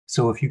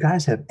So if you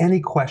guys have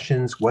any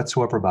questions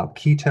whatsoever about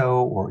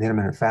keto or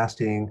intermittent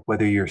fasting,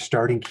 whether you're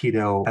starting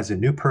keto as a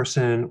new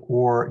person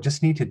or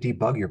just need to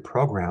debug your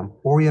program,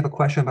 or you have a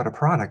question about a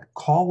product,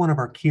 call one of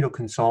our keto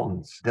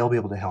consultants. They'll be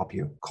able to help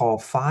you. Call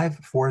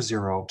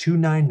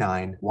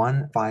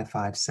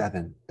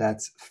 540-299-1557.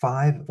 That's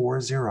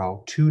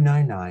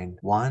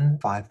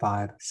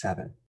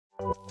 540-299-1557.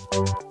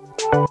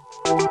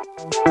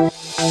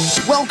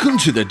 Welcome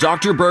to the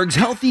Dr. Berg's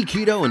Healthy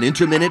Keto and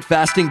Intermittent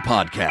Fasting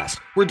Podcast,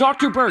 where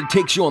Dr. Berg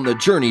takes you on the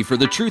journey for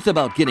the truth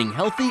about getting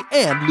healthy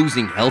and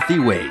losing healthy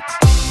weight.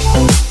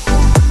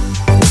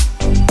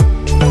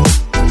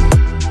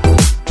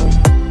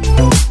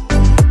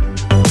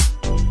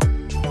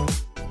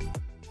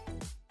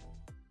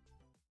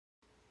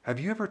 Have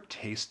you ever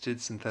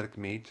tasted synthetic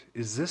meat?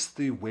 Is this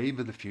the wave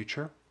of the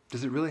future?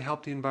 Does it really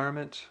help the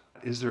environment?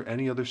 Is there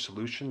any other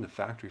solution to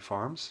factory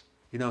farms?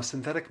 You know,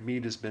 synthetic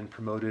meat has been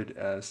promoted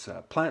as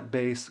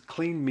plant-based,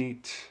 clean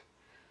meat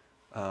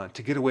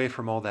to get away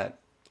from all that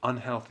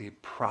unhealthy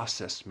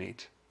processed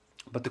meat.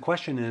 But the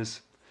question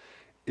is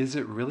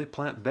it really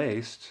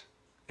plant-based,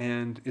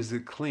 and is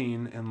it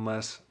clean and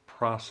less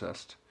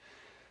processed?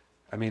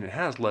 I mean, it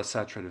has less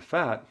saturated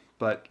fat,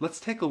 but let's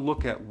take a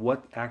look at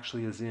what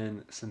actually is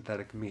in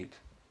synthetic meat.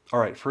 All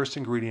right, first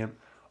ingredient,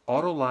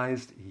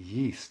 autolyzed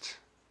yeast.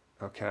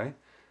 Okay,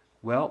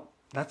 well,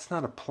 that's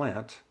not a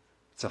plant.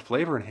 It's a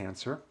flavor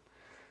enhancer.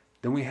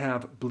 Then we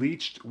have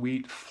bleached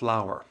wheat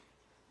flour.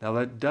 Now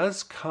that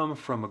does come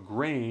from a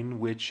grain,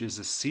 which is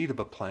a seed of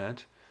a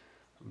plant,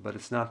 but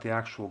it's not the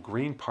actual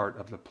green part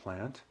of the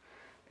plant.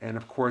 And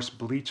of course,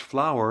 bleached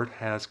flour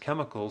has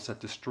chemicals that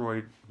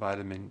destroy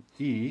vitamin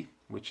E,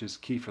 which is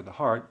key for the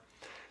heart.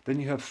 Then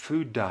you have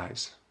food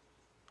dyes,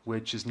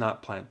 which is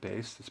not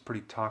plant-based. It's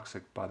pretty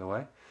toxic, by the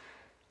way.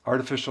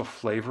 Artificial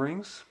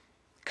flavorings,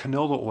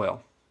 canola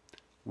oil.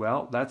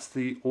 Well, that's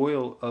the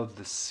oil of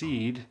the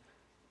seed,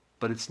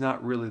 but it's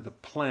not really the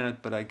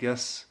plant, but I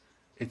guess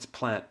it's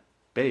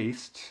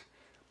plant-based,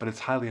 but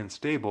it's highly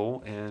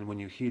unstable, and when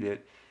you heat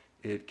it,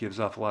 it gives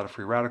off a lot of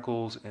free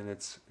radicals, and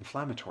it's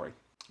inflammatory.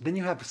 Then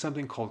you have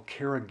something called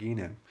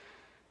carrageenan.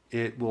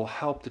 It will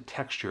help the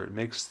texture. It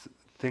makes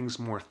things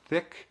more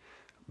thick,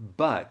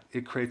 but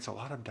it creates a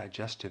lot of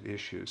digestive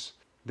issues.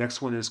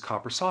 Next one is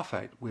copper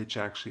sulfate, which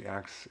actually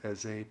acts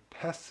as a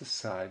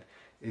pesticide.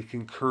 It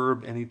can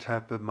curb any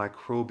type of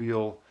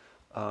microbial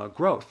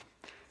growth.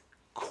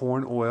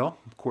 Corn oil,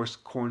 of course,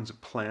 corn's a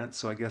plant,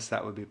 so I guess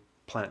that would be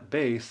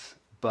plant-based,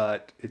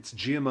 but it's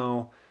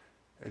GMO.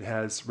 It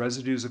has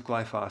residues of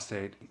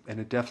glyphosate, and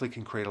it definitely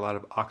can create a lot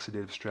of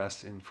oxidative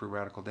stress and free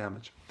radical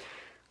damage.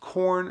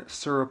 Corn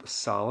syrup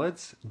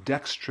solids,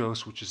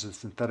 dextrose, which is a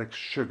synthetic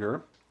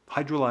sugar,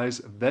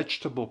 hydrolyzed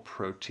vegetable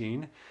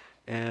protein,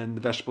 and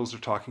the vegetables they're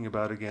talking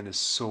about again is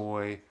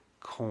soy,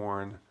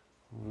 corn,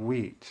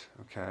 wheat,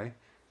 okay?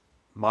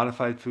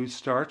 Modified food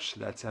starch,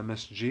 that's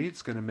MSG.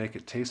 It's going to make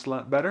it taste a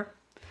lot better.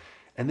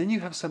 And then you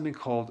have something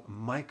called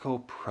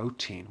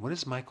mycoprotein. What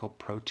is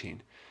mycoprotein?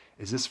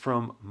 Is this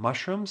from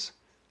mushrooms?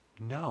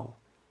 No,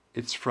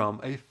 it's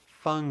from a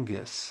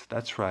fungus.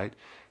 That's right.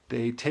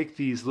 They take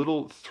these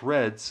little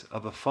threads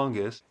of a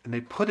fungus and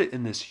they put it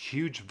in this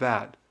huge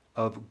vat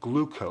of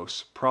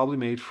glucose, probably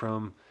made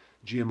from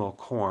GMO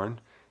corn.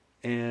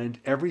 And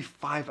every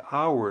 5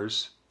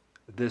 hours,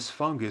 this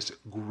fungus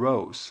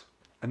grows.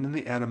 And then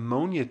they add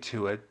ammonia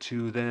to it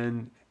to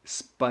then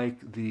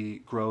spike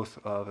the growth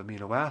of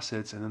amino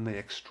acids, and then they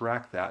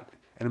extract that.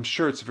 And I'm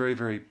sure it's very,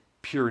 very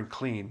pure and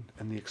clean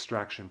in the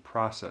extraction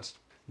process.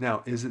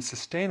 Now, is it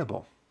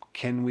sustainable?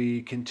 Can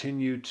we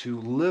continue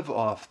to live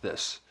off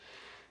this?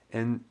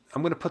 And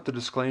I'm going to put the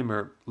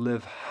disclaimer,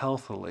 live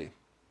healthily.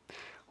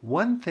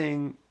 One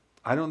thing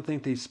I don't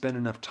think they spent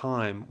enough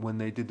time when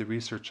they did the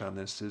research on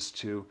this is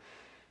to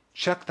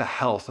check the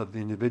health of the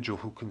individual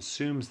who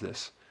consumes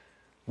this.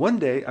 One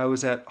day I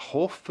was at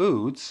Whole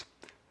Foods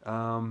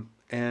and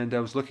I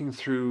was looking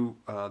through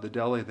the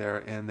deli there,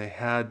 and they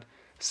had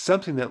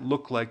something that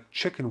looked like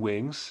chicken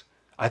wings.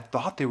 I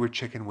thought they were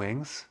chicken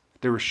wings.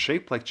 They were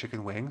shaped like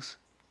chicken wings.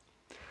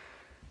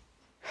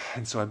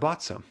 And so I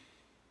bought some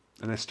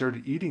and I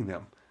started eating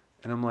them.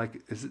 And I'm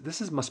like,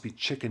 must be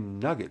chicken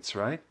nuggets,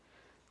 right?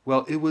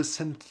 Well, it was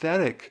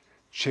synthetic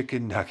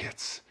chicken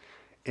nuggets.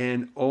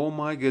 And oh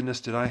my goodness,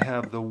 did I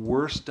have the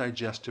worst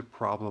digestive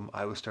problem.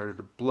 I was started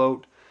to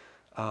bloat.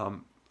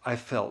 I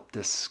felt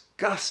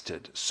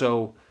disgusted.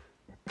 So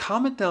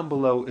comment down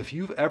below if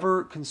you've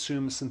ever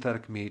consumed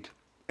synthetic meat,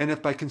 and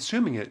if by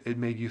consuming it, it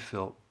made you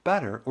feel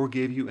better or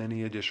gave you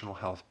any additional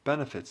health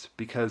benefits.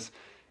 Because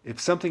if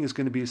something is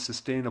going to be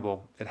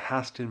sustainable, it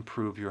has to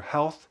improve your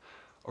health,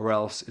 or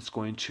else it's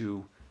going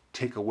to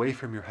take away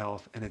from your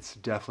health, and it's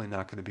definitely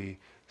not going to be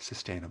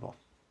sustainable.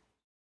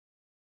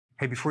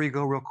 Hey, before you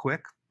go real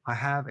quick, I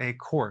have a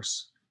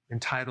course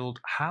entitled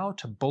How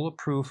to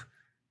Bulletproof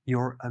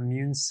Your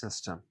Immune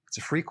System. It's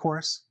a free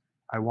course.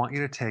 I want you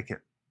to take it.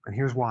 And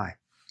here's why.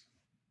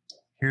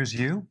 Here's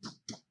you.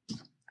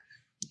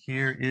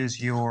 Here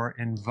is your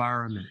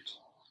environment.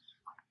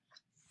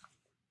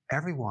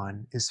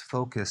 Everyone is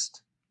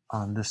focused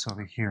on this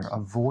over here,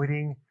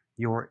 avoiding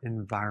your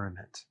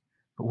environment.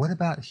 But what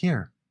about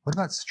here? What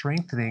about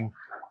strengthening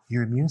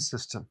your immune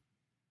system?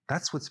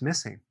 That's what's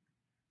missing.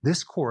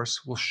 This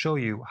course will show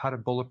you how to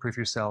bulletproof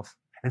yourself,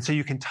 and so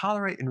you can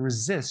tolerate and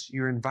resist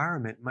your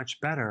environment much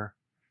better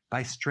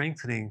by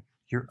strengthening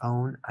your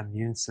own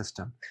immune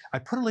system. I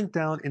put a link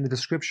down in the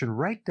description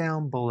right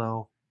down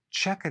below.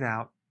 Check it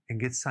out and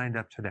get signed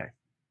up today.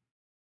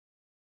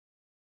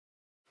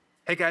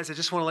 Hey guys, I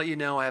just want to let you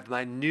know I have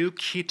my new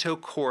keto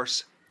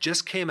course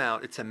just came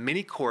out. It's a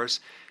mini course.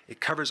 It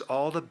covers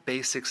all the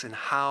basics and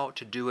how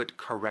to do it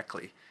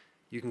correctly.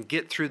 You can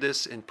get through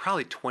this in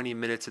probably 20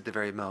 minutes at the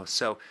very most.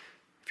 So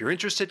if you're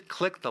interested,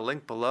 click the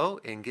link below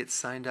and get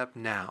signed up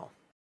now.